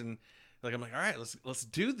was, and like I'm like, all right, let's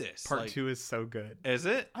do this. Part 2 is so good. Is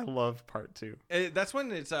it? I love Part 2. That's when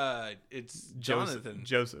it's Jonathan.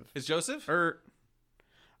 Joseph. It's Joseph?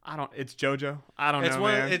 It's JoJo. I don't know,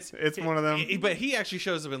 man. It's one of them. But he actually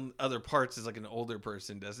shows up in other parts as like an older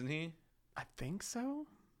person, doesn't he? I think so.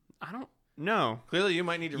 I don't know. Clearly, you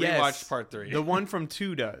might need to rewatch Part 3. The one from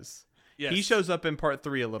 2 does. Yes. He shows up in Part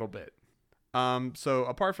 3 a little bit. So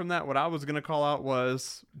apart from that, what I was going to call out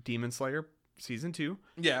was Demon Slayer Season 2.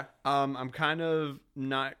 Yeah. I'm kind of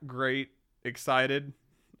not excited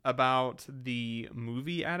about the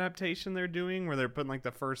movie adaptation they're doing, where they're putting like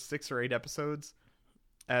the first 6 or 8 episodes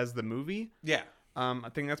as the movie. Yeah. I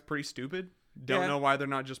think that's pretty stupid. Don't know why they're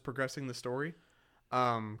not just progressing the story.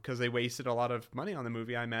 Because they wasted a lot of money on the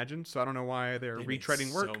movie, I imagine. So I don't know why they're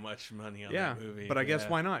retreading work. So much money on that movie. But I guess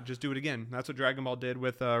why not? Just do it again. That's what Dragon Ball did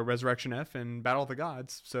with Resurrection F and Battle of the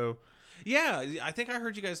Gods. So yeah, I think I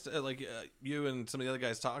heard you guys you and some of the other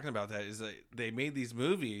guys talking about that. Is that they made these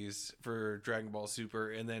movies for Dragon Ball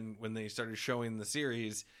Super, and then when they started showing the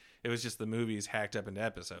series, it was just the movies hacked up into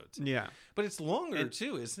episodes. Yeah. But it's longer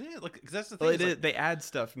too, isn't it? Like, 'cause that's the thing. Well, they add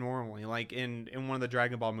stuff normally. Like in one of the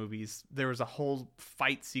Dragon Ball movies, there was a whole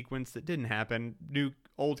fight sequence that didn't happen.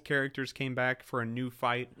 Old characters came back for a new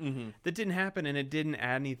fight that didn't happen, and it didn't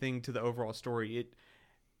add anything to the overall story.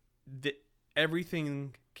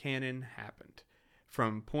 Everything canon happened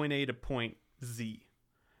from point A to point Z,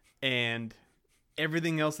 and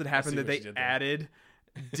everything else that happened that they added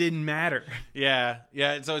didn't matter. Yeah.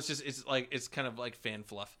 So it's kind of like fan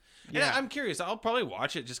fluff. Yeah, and I'm curious. I'll probably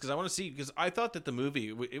watch it just because I want to see. Because I thought that the movie,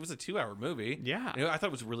 it was a 2-hour movie. Yeah, I thought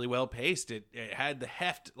it was really well paced. It had the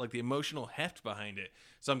heft, like the emotional heft behind it.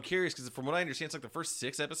 So I'm curious because from what I understand, it's like the first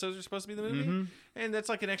 6 episodes are supposed to be the movie, and that's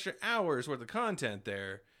like an extra hour's worth of content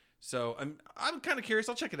there. So I'm kind of curious.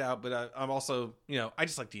 I'll check it out, but I'm also, I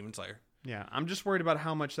just like Demon Slayer. Yeah, I'm just worried about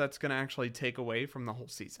how much that's going to actually take away from the whole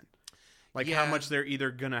season. Like how much they're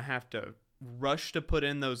either going to have to rush to put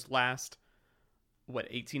in those last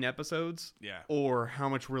 18 episodes, or how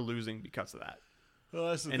much we're losing because of that. Well,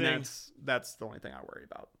 that's the thing. And that's the only thing I worry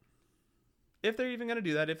about. If they're even going to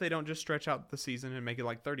do that, if they don't just stretch out the season and make it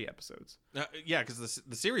like 30 episodes. Because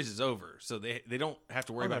the series is over, so they don't have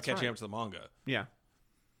to worry about catching up to the manga. Yeah.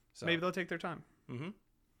 So maybe they'll take their time.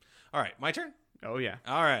 All right, my turn? Oh, yeah.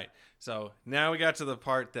 All right. So now we got to the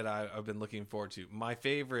part that I've been looking forward to. My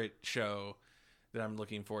favorite show that I'm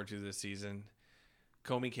looking forward to this season,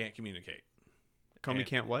 Komi Can't Communicate. Komi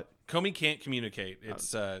can't what? Komi Can't Communicate.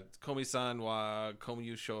 It's Komi-san wa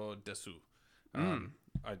Komyusho desu.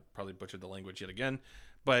 I probably butchered the language yet again,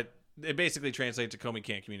 but it basically translates to Komi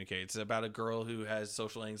Can't Communicate. It's about a girl who has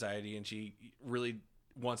social anxiety and she really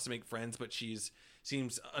wants to make friends, but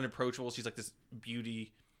seems unapproachable. She's like this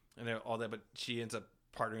beauty and all that, but she ends up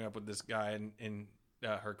partnering up with this guy in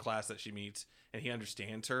her class that she meets, and he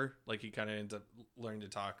understands her. Like he kind of ends up learning to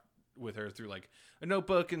talk with her through like a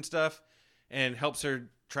notebook and stuff, and helps her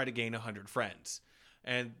try to gain 100 friends.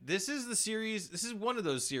 And this is the series. This is one of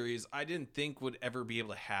those series I didn't think would ever be able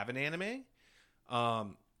to have an anime,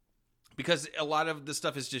 because a lot of the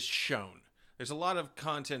stuff is just shown. There's a lot of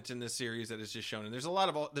content in this series that is just shown, and there's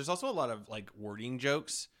also a lot of like wording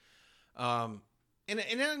jokes. And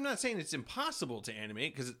I'm not saying it's impossible to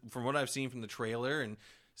animate, because from what I've seen from the trailer and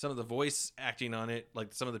some of the voice acting on it,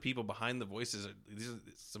 like some of the people behind the voices, these are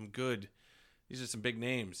some big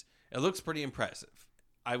names. It looks pretty impressive.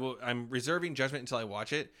 I'm reserving judgment until I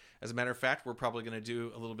watch it. As a matter of fact, we're probably going to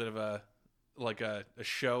do a little bit of a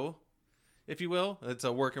show, if you will. It's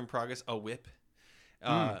a work in progress, a whip,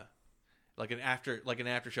 like an after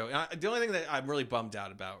show. The only thing that I'm really bummed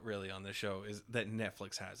out about really on this show is that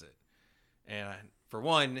Netflix has it. And for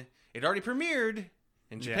one, it already premiered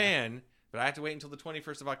in Japan, but I have to wait until the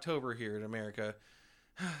 21st of October here in America.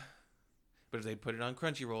 But if they put it on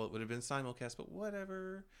Crunchyroll, it would have been simulcast, but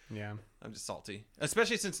whatever. Yeah. I'm just salty.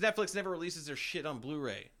 Especially since Netflix never releases their shit on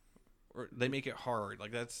Blu-ray. Or they make it hard.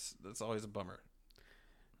 Like, that's always a bummer.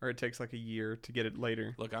 Or it takes like a year to get it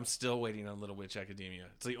later. Look, I'm still waiting on Little Witch Academia.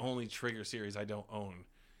 It's the only Trigger series I don't own.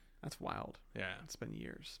 That's wild. Yeah. It's been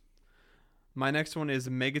years. My next one is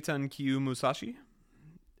Megaton Kyu Musashi.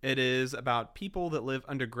 It is about people that live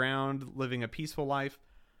underground, living a peaceful life,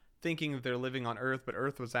 thinking that they're living on Earth, but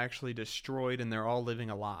Earth was actually destroyed and they're all living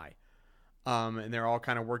a lie. And they're all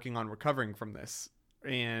kind of working on recovering from this.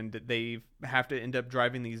 And they have to end up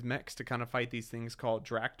driving these mechs to kind of fight these things called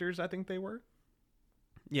Dractors, I think they were.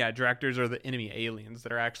 Yeah, Dractors are the enemy aliens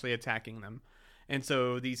that are actually attacking them. And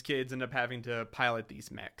so these kids end up having to pilot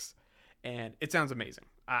these mechs. And it sounds amazing.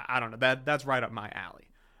 I don't know. That's right up my alley.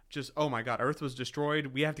 Just, oh my God, Earth was destroyed.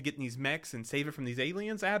 We have to get in these mechs and save it from these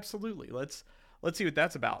aliens? Absolutely. Let's see what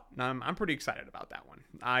that's about. And I'm pretty excited about that one.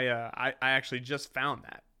 I actually just found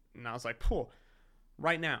that. And I was like, cool.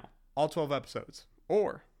 Right now, all 12 episodes.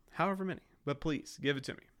 Or however many. But please, give it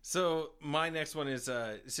to me. So my next one is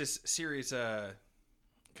it's this series.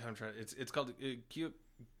 It's called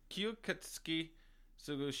Kyukatsuki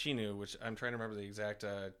Sugushinu, which I'm trying to remember the exact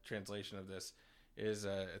translation of this. Is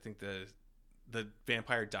I think the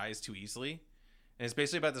vampire dies too easily, and it's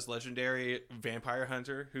basically about this legendary vampire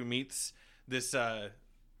hunter who meets this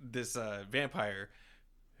vampire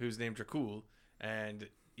who's named Dracul, and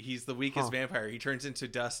he's the weakest vampire. He turns into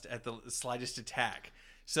dust at the slightest attack.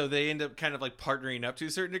 So they end up kind of like partnering up to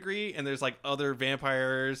a certain degree, and there's like other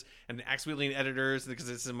vampires and axe-wielding editors because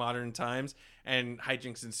it's in modern times, and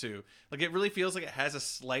hijinks ensue. Like it really feels like it has a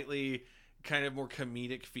slightly kind of more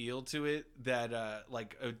comedic feel to it that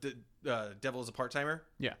Devil is a Part-Timer.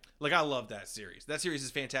 Yeah. Like I love that series. That series is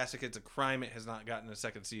fantastic. It's a crime it has not gotten a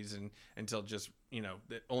second season until just,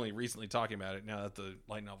 only recently talking about it now that the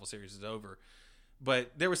light novel series is over.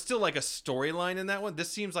 But there was still like a storyline in that one.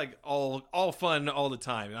 This seems like all fun all the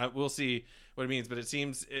time. We'll see what it means, but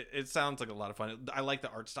it sounds like a lot of fun. I like the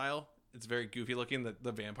art style. It's very goofy looking.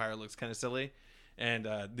 The vampire looks kind of silly, and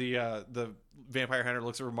the vampire hunter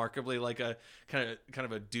looks remarkably like a kind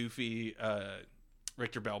of a doofy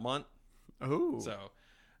Richter Belmont. Oh, so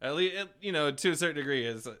at least to a certain degree.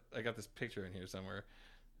 Is I got this picture in here somewhere.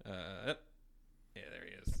 Yeah, there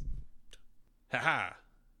he is. Ha.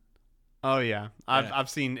 Oh yeah,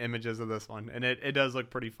 I've seen images of this one, and it does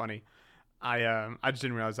look pretty funny. I just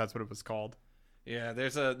didn't realize that's what it was called. Yeah,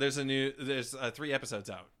 there's 3 episodes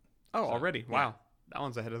out. Oh, so, already? Wow. Yeah. That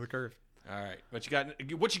one's ahead of the curve. All right. What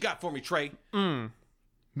you got for me, Trey?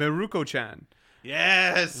 Maruko-chan.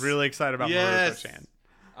 Yes. Really excited about Maruko-chan.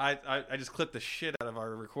 I just clipped the shit out of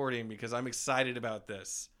our recording because I'm excited about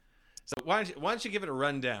this. So why don't you give it a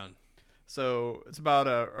rundown? So it's about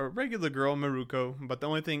a regular girl, Maruko, but the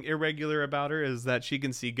only thing irregular about her is that she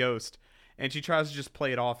can see ghosts, and she tries to just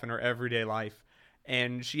play it off in her everyday life,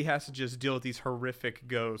 and she has to just deal with these horrific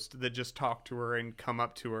ghosts that just talk to her and come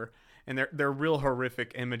up to her, and they're real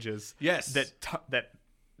horrific images. Yes. That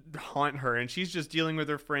haunt her, and she's just dealing with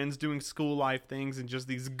her friends, doing school life things, and just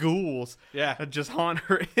these ghouls that just haunt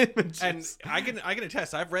her images. And I can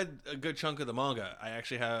attest, I've read a good chunk of the manga. I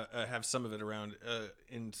actually have some of it around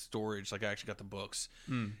in storage. Like I actually got the books,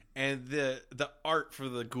 and the art for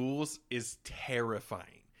the ghouls is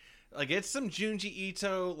terrifying. Like it's some Junji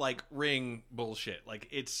Ito like Ring bullshit. Like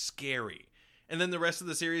it's scary. And then the rest of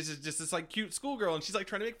the series is just this like cute schoolgirl, and she's like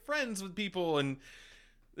trying to make friends with people, and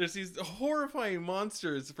there's these horrifying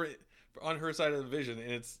monsters on her side of the vision,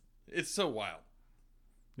 and it's so wild.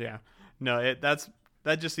 Yeah, no,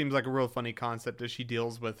 that just seems like a real funny concept as she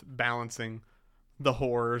deals with balancing the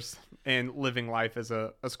horrors and living life as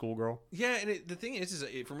a schoolgirl. Yeah, and the thing is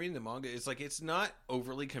from reading the manga, it's like it's not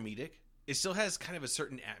overly comedic. It still has kind of a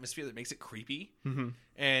certain atmosphere that makes it creepy,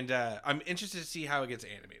 and I'm interested to see how it gets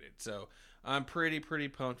animated. So I'm pretty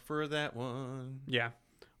pumped for that one. Yeah,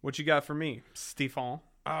 what you got for me, Stefan?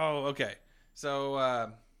 Oh, okay.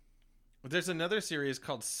 So there's another series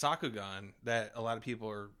called Sakugan that a lot of people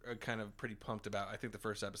are kind of pretty pumped about. I think the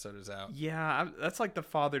first episode is out. Yeah, that's like the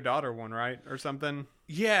father-daughter one, right? Or something?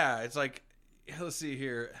 Yeah, it's like, let's see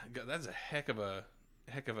here. God, that's a heck of a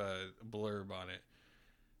blurb on it.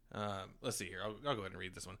 Let's see here. I'll go ahead and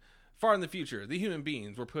read this one. Far in the future, the human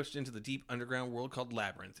beings were pushed into the deep underground world called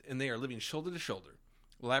Labyrinth, and they are living shoulder to shoulder.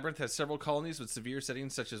 Labyrinth has several colonies with severe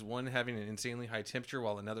settings, such as one having an insanely high temperature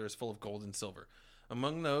while another is full of gold and silver.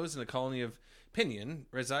 Among those, in the colony of Pinion,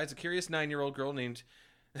 resides a curious 9-year-old girl named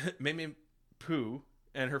Meme Poo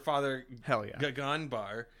and her father,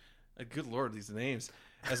 Gaganbar. Good lord, these names.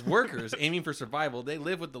 As workers aiming for survival, they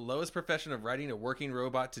live with the lowest profession of riding a working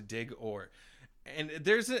robot to dig ore. And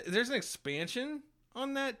there's an expansion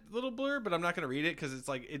on that little blurb, but I'm not going to read it because it's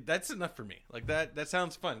like that's enough for me. Like that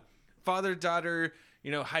sounds fun. Father-daughter,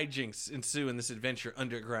 hijinks ensue in this adventure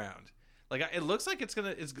underground. Like it looks like it's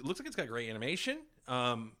got great animation.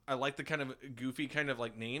 I like the kind of goofy kind of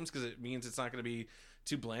like names because it means it's not going to be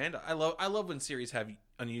too bland. I love when series have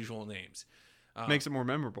unusual names. Makes it more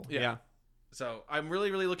memorable. Yeah. So I'm really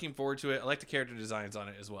looking forward to it. I like the character designs on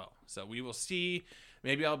it as well. So we will see.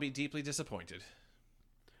 Maybe I'll be deeply disappointed.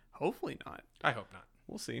 Hopefully not. I hope not.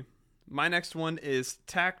 We'll see. My next one is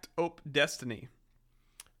Tact Op Destiny.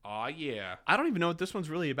 Aw, yeah. I don't even know what this one's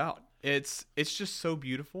really about. It's just so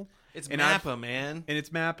beautiful. It's Mappa, man. And it's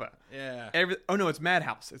Mappa. Yeah. No, it's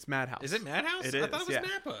Madhouse. It's Madhouse. Is it Madhouse? It is, I thought it was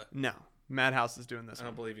Mappa. No, Madhouse is doing this. I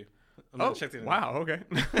don't believe you. I'm gonna check the wow, okay.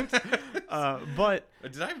 But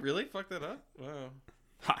did I really fuck that up? Wow.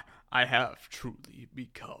 I have truly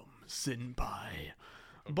become Senpai.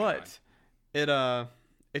 Oh, but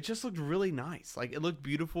it just looked really nice. Like it looked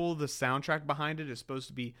beautiful. The soundtrack behind it is supposed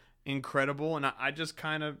to be incredible, and I just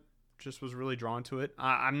kind of just was really drawn to it.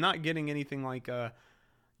 I'm not getting anything like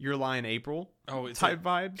Your Lie in April type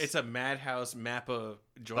vibes. It's a Madhouse Mappa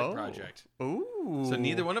joint project. Ooh. So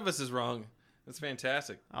neither one of us is wrong. That's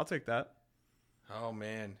fantastic. I'll take that. Oh,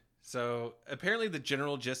 man. So apparently the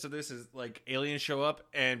general gist of this is like aliens show up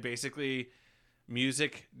and basically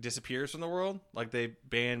music disappears from the world. Like they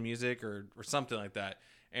ban music or something like that.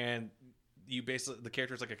 And you basically, the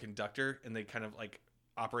character is like a conductor and they kind of like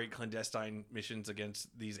operate clandestine missions against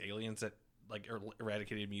these aliens that like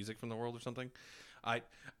eradicated music from the world or something. I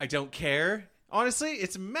don't care. Honestly,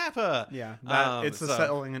 it's Mappa. Yeah, it's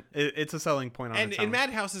a selling point on its own. And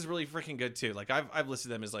Madhouse is really freaking good too. Like I've listed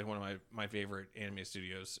them as like one of my favorite anime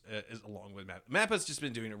studios, along with Mappa. Mappa's just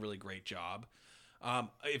been doing a really great job.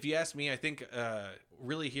 If you ask me, I think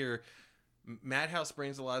really here, Madhouse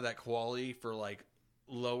brings a lot of that quality for like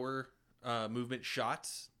lower movement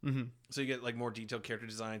shots. Mm-hmm. So you get like more detailed character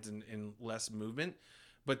designs and less movement.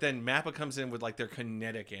 But then Mappa comes in with like their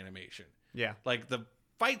kinetic animation. Yeah, like the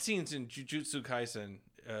fight scenes in Jujutsu Kaisen.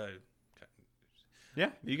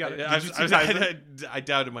 Yeah, you got it. I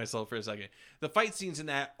doubted myself for a second. The fight scenes in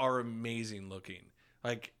that are amazing looking.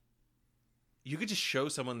 Like, you could just show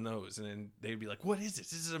someone those, and then they'd be like, "What is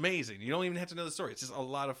this? This is amazing." You don't even have to know the story. It's just a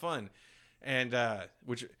lot of fun, and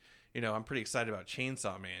which I'm pretty excited about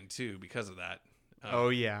Chainsaw Man too because of that. Oh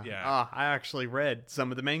yeah. Yeah. I actually read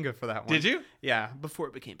some of the manga for that one. Did you? Yeah, before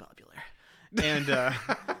it became popular. And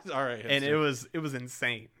all right. And it was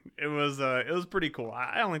insane. It was pretty cool.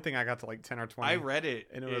 I only think I got to like 10 or 20. I read it,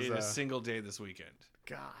 and it was in a single day this weekend.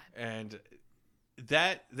 God. And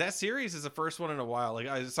that series is the first one in a while.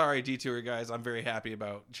 Like, sorry, Detour guys, I'm very happy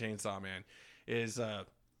about Chainsaw Man.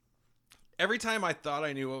 Every time I thought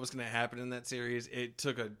I knew what was going to happen in that series, it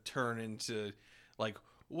took a turn into like,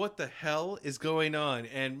 what the hell is going on?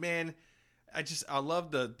 And man, I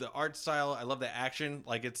love the art style. I love the action.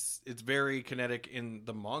 Like it's very kinetic in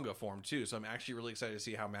the manga form too. So I'm actually really excited to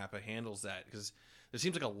see how Mappa handles that, because there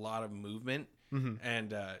seems like a lot of movement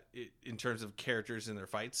and in terms of characters in their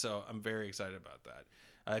fights. So I'm very excited about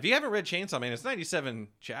that. If you haven't read Chainsaw Man, it's 97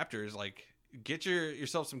 chapters. Like, get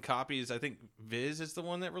yourself some copies. I think Viz is the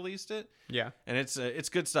one that released it. Yeah, and it's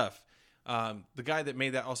good stuff. The guy that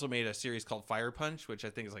made that also made a series called Fire Punch, which I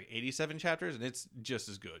think is like 87 chapters, and it's just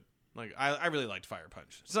as good. Like, I really liked Fire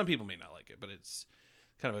Punch. Some people may not like it, but it's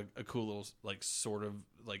kind of a cool little, like, sort of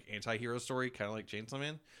like anti-hero story, kind of like Chainsaw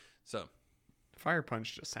Man. So Fire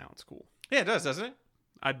Punch just sounds cool. Yeah, it does, doesn't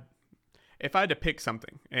it? If I had to pick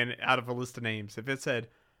something, and out of a list of names, if it said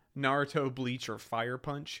Naruto, Bleach, or Fire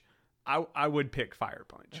Punch, I would pick Fire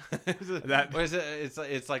Punch. What is it?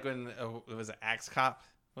 It's like when it was an Axe Cop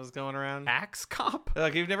was going around. Axe Cop?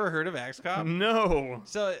 Like, you've never heard of Axe Cop? No.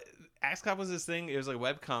 So Axe Cop was this thing. It was like a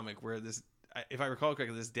webcomic where this, if I recall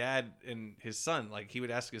correctly, this dad and his son, like, he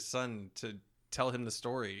would ask his son to tell him the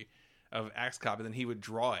story of Axe Cop, and then he would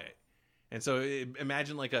draw it. And so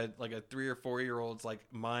imagine like a 3 or 4 year old's like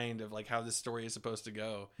mind of like how this story is supposed to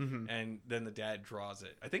go, and then the dad draws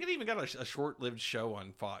it. I think it even got a short lived show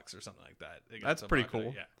on Fox or something like that. That's pretty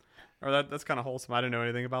cool. Yeah, or that's kind of wholesome. I didn't know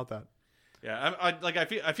anything about that. Yeah,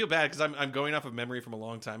 I feel bad because I'm going off of memory from a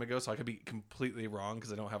long time ago, so I could be completely wrong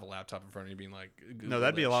because I don't have a laptop in front of me being like. No,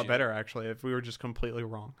 that'd be a lot better actually if we were just completely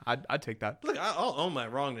wrong. I'd take that. Look, I'll own my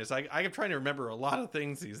wrongness. I'm trying to remember a lot of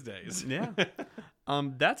things these days. Yeah.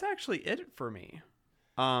 That's actually it for me.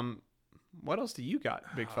 What else do you got,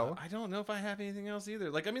 big fella? I don't know if I have anything else either.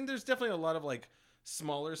 Like, I mean, there's definitely a lot of like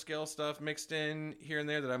smaller scale stuff mixed in here and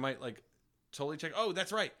there that I might like totally check. Oh,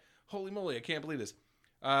 that's right. Holy moly, I can't believe this.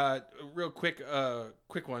 Real quick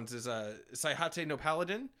ones is Saihate no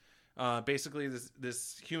Paladin. Basically,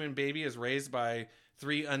 this human baby is raised by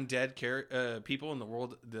 3 undead people in the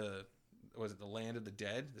world. The land of the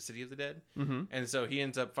dead, the city of the dead, and so he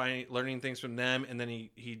ends up learning things from them, and then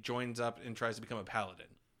he joins up and tries to become a paladin,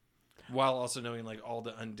 while also knowing like all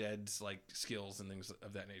the undead's like skills and things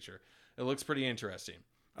of that nature. It looks pretty interesting.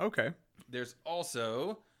 Okay. There's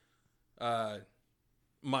also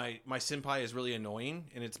my senpai is really annoying,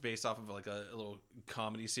 and it's based off of like a little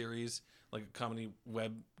comedy series, like a comedy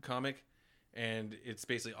web comic, and it's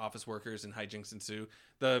basically office workers and hijinks ensue.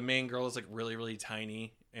 The main girl is like really, really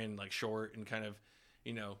tiny and like short and kind of,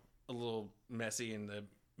 you know, a little messy, and the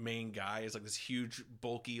main guy is like this huge,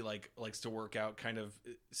 bulky, like likes to work out kind of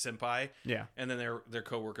senpai. Yeah. And then their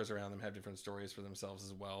coworkers around them have different stories for themselves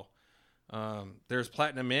as well. There's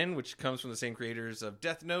Platinum In, which comes from the same creators of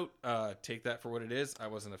Death Note. Take that for what it is. I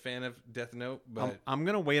wasn't a fan of Death Note, but I'm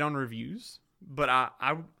gonna wait on reviews. But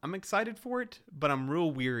I'm excited for it, but I'm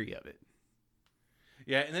real weary of it.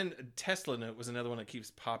 Yeah, and then Tesla Note was another one that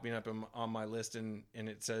keeps popping up on my list, and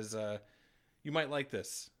it says you might like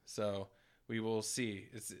this, so we will see.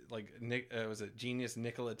 It's like was it genius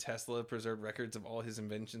Nikola Tesla preserved records of all his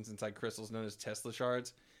inventions inside crystals known as Tesla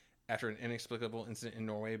shards. After an inexplicable incident in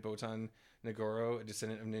Norway, Botan Nagoro, a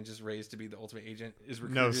descendant of ninjas raised to be the ultimate agent, is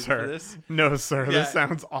recruited for this. No, sir. Yeah. This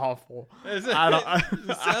sounds awful. It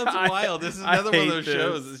sounds wild. This is another one of those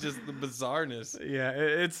shows. It's just the bizarreness. Yeah,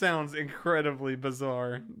 it sounds incredibly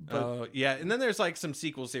bizarre. Yeah, and then there's like some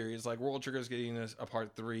sequel series, like World Trigger's getting a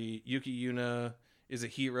part 3. Yuki Yuna is a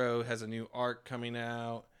hero, has a new arc coming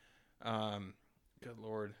out. Good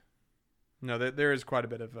Lord. No, there is quite a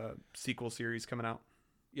bit of a sequel series coming out.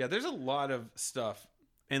 Yeah, there's a lot of stuff.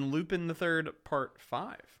 And Lupin the Third Part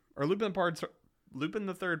 5. Or Lupin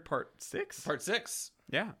the Third Part 6? Part 6.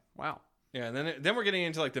 Yeah. Wow. Yeah, and then we're getting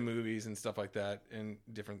into like the movies and stuff like that and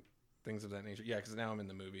different things of that nature. Yeah, because now I'm in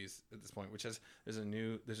the movies at this point, which there's a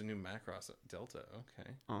new Macross Delta.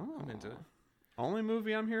 Okay. Oh. I'm into it. Only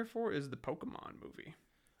movie I'm here for is the Pokemon movie.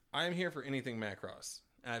 I am here for anything Macross.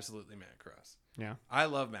 Absolutely Macross. Yeah. I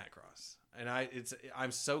love Macross. And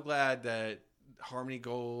I'm so glad that Harmony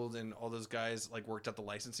Gold and all those guys like worked out the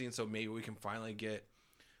licensing, so maybe we can finally get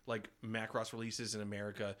like Macross releases in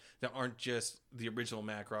America that aren't just the original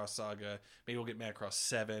Macross saga. Maybe we'll get Macross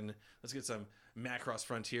 7. Let's get some Macross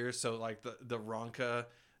Frontiers. So like the Ronka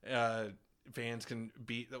fans can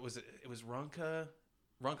beat. It was Ronka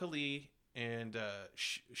Lee and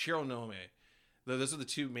Cheryl Nome. Those are the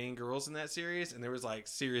two main girls in that series, and there was like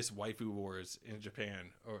serious waifu wars in Japan,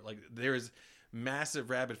 or like there was massive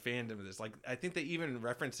rabid fandom of this. Like I think they even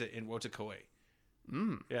reference it in Wotakoi.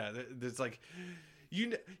 Yeah, there's like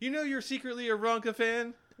you know you're secretly a Ronka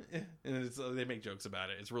fan, and they make jokes about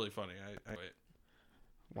it. It's really funny. I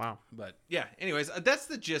Wow. But yeah, anyways, that's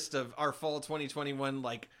the gist of our fall 2021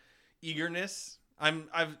 like eagerness. I'm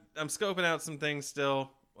scoping out some things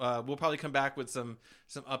still. We'll probably come back with some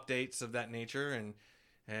updates of that nature,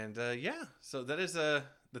 and yeah. So that is the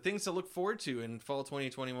things to look forward to in fall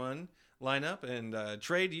 2021 lineup. And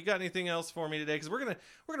Trey, do you got anything else for me today? Because we're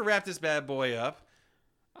gonna wrap this bad boy up.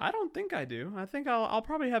 I don't think I do. I think I'll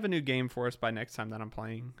probably have a new game for us by next time that I'm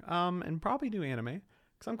playing. And probably new anime.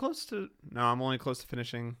 Because I'm only close to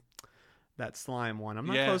finishing that slime one. I'm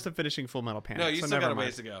not close to finishing Full Metal Panic. No, you still got a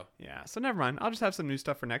ways to go. Yeah, so never mind. I'll just have some new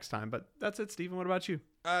stuff for next time. But that's it, Steven. What about you?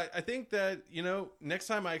 I think that, next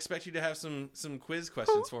time I expect you to have some quiz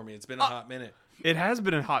questions for me. It's been a hot minute. It has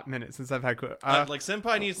been a hot minute since I've had quiz. Like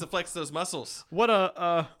Senpai needs to flex those muscles.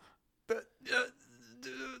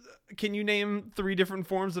 Can you name 3 different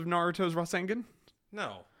forms of Naruto's Rasengan?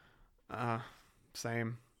 No.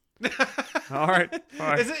 Same. All right.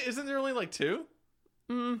 Isn't there only like 2?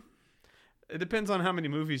 It depends on how many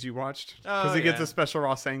movies you watched. Because he gets a special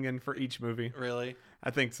Rasengan for each movie. Really? I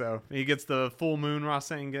think so. He gets the full moon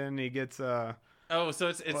Rasengan. He gets so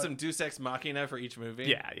it's some Deus Ex Machina for each movie?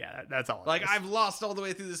 Yeah, that's all. Like, I've lost all the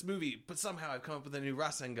way through this movie, but somehow I've come up with a new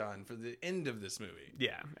Rasengan for the end of this movie.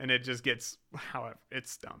 Yeah, and it just gets, however,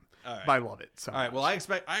 it's dumb. All right. But I love it so All right, much. well,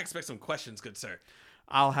 I expect some questions, good sir.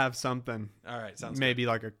 I'll have something. All right, sounds maybe good.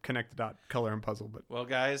 Like a connect the dot color and puzzle. But well,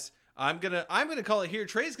 guys, I'm gonna call it here.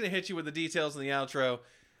 Trey's gonna hit you with the details in the outro.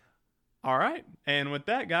 All right, and with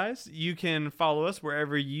that, guys, you can follow us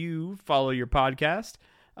wherever you follow your podcast.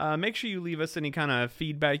 Make sure you leave us any kind of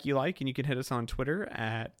feedback you like, and you can hit us on Twitter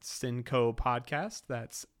at Senkou Podcast.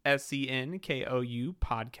 That's SENKOU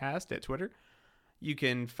Podcast at Twitter. You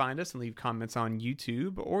can find us and leave comments on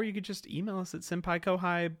YouTube, or you could just email us at Senpai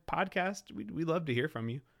Kohai Podcast. We'd love to hear from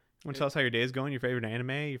you. Want to tell us how your day is going, your favorite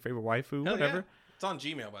anime, your favorite waifu, Hell whatever. Yeah. It's on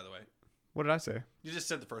Gmail, by the way. What did I say? You just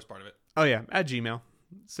said the first part of it. Oh, yeah, at Gmail.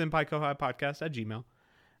 Senpai Kohai Podcast at Gmail.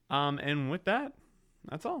 And with that,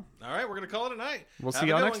 that's all. All right, we're going to call it a night. We'll see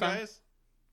y'all next time. Guys.